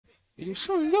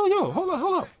Yo,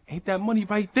 hold up. Ain't that money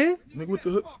right there? Nigga with the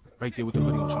hood. Right there with the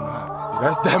hoodie on trying to hide.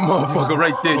 That's that motherfucker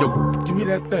right there. Yo, give me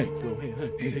that thing. Yo,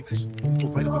 hey, take this. Go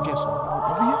right up against him.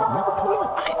 Hurry up, nigga. Pull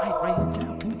up. Right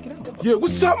here. Get out. Yeah,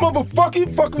 what's up, motherfucker? You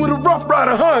fucking with a rough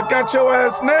rider, huh? Got your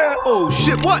ass now. Oh,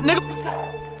 shit. What, nigga?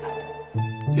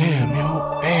 Damn,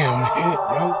 yo. Damn, hit,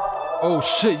 yo. Oh,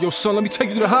 shit. Yo, son, let me take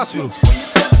you to the hospital.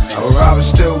 I'm a robber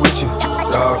still with you.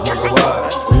 Dog, nigga,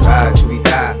 what? Ride till we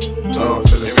die. On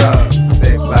to the sub.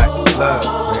 Thick black blood.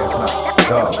 There's my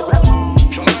dog.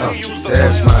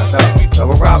 There's my dog. I'm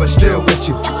a robber still with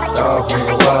you. Dog,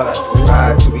 nigga, what?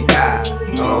 Ride till we die.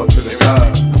 On to the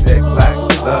sub. Thick black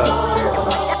blood.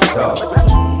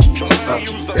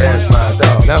 There's my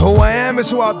dog. Now who I am is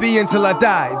who I'll be until I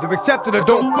die. Either accept it or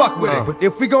don't fuck with it. But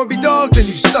if we gon' be dogs, then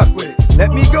you stuck with it.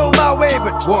 Let me go my way,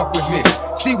 but walk with me.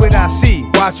 See what I see,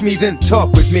 watch me, then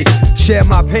talk with me. Share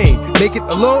my pain, make it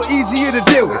a little easier to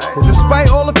deal with. Despite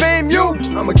all the fame,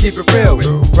 I'ma keep it real with.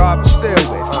 Rob still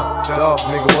with. Dog,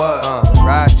 nigga, what?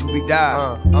 Ride till we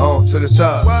die. On to the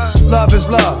sub. Love is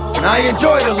love, and I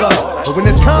enjoy the love. But when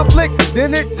there's conflict,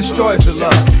 then it destroys the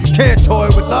love. You can't toy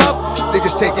with love,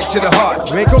 niggas take it to the heart.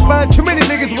 You ain't gon' find too many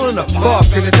niggas willing to bark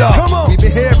in the dark. Come on, we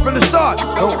been here from the start.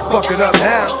 Don't fuck it up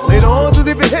now. Later on, don't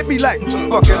even hit me like,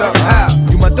 fuck it up how?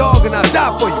 You my dog and I'll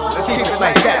die for you. Let's keep it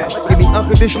like that. Give me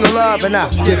unconditional love and I'll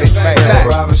give it right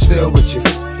back. I'm still with you,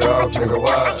 dog, nigga,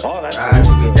 what? Ride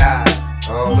till we die.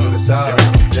 On to the sub,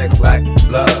 thick black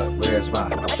blood. Where's my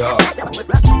dog?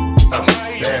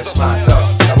 There's my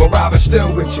dog. I'm a robber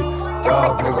still with you,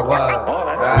 dog, nigga, what?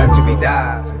 Ride till we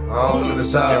die. On to the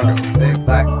sub, thick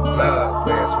black blood.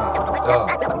 Where's my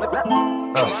dog?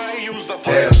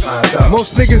 There's my dog.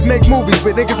 Most niggas make movies,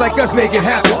 but niggas like us make it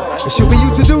happen. The shit we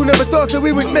used to do, never thought that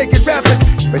we would make it rapping.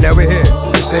 But now we're here,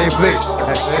 in the same place,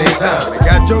 at the same time. We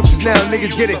got jokes cause now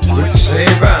niggas get it with the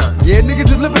same rhyme. Yeah, niggas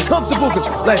is living comfortable cause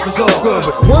life is all good.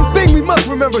 But one thing we must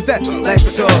remember is that life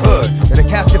is all hood. And the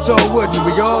casket's all wood and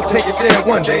we all take it there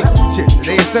one day. Shit,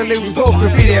 today is Sunday, we both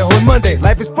could be there on Monday.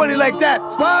 Life is funny like that.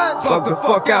 Thug the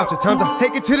fuck out, it's time to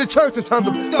take it to the church. It's time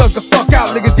to thug the fuck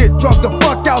out. Niggas get drunk the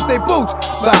fuck out they boots.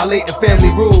 Violating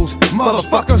family rules.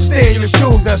 Motherfucker, stay in your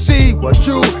shoes. Now see, what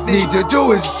you need to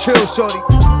do is chill, shorty.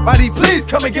 Buddy, please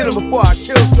come and get him before I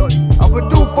kill shorty. I would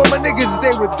do for my niggas as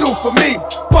they would do for me.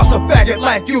 Bust a faggot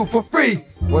like you for free.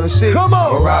 Wanna see? Come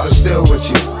on! I'm a robber still with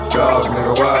you. Dog,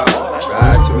 nigga, what?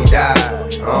 Ride till we die.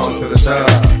 On to the sub.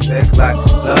 Thick like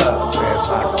love. There's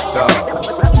my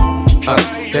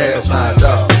dog. There's my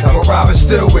dog. I'm a robber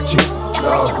still with you.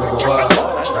 Dog, nigga, what?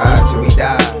 Ride till we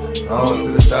die. On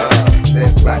to the sub.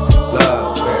 Thick like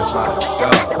love. There's my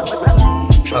dog.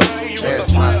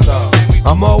 There's my dog.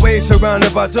 I'm always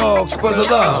surrounded by dogs for the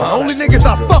love. The only niggas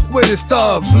I fuck with is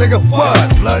thugs. Nigga,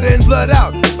 what? Blood in, blood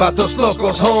out. About those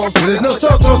locals home. There's no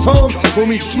those homes when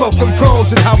we smoke them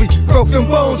chromes. And how we broke them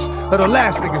bones. Are the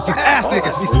last niggas, just ass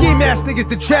niggas. These scheme ass niggas,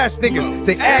 the trash niggas.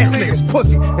 They ass niggas,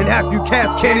 pussy. And half you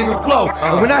cats can't even flow.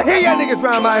 And when I hear y'all niggas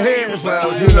round my head,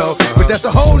 well, you know. But that's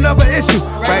a whole nother issue.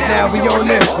 Right now we on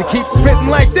this. We keep spitting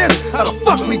like this. How the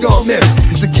fuck we gon' miss?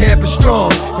 Cause the camp is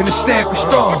strong and the stamp is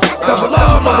strong. Double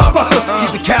R, motherfucker.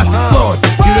 Keep the casket flowing.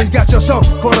 You done got yourself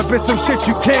caught up in some shit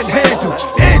you can't handle.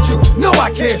 Andrew, no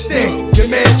I can't stand you.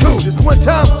 Your man too. Just one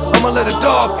time, I'ma let a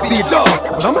dog be a dog.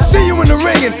 But I'ma see you in the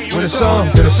ringing with a song,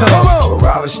 with a song. Come on. But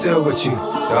Rob is still with you.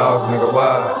 Dog, nigga,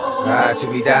 what? Ride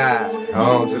till we die.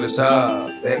 On to the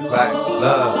sub. Thick like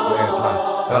love. Where's my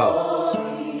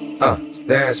dog?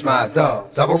 There's my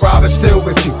dog. Double Rob is still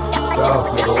with you.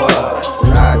 Dog, nigga, what?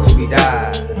 Ride till we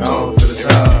die. On to the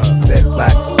sub. Thick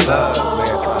like love.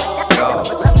 Where's my dog?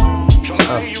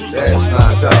 There's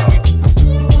my dog.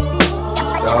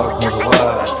 Dog, nigga,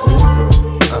 what?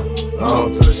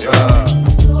 On to the sub.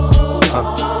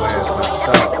 Where's my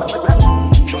dog?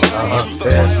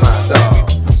 There's my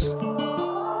dogs.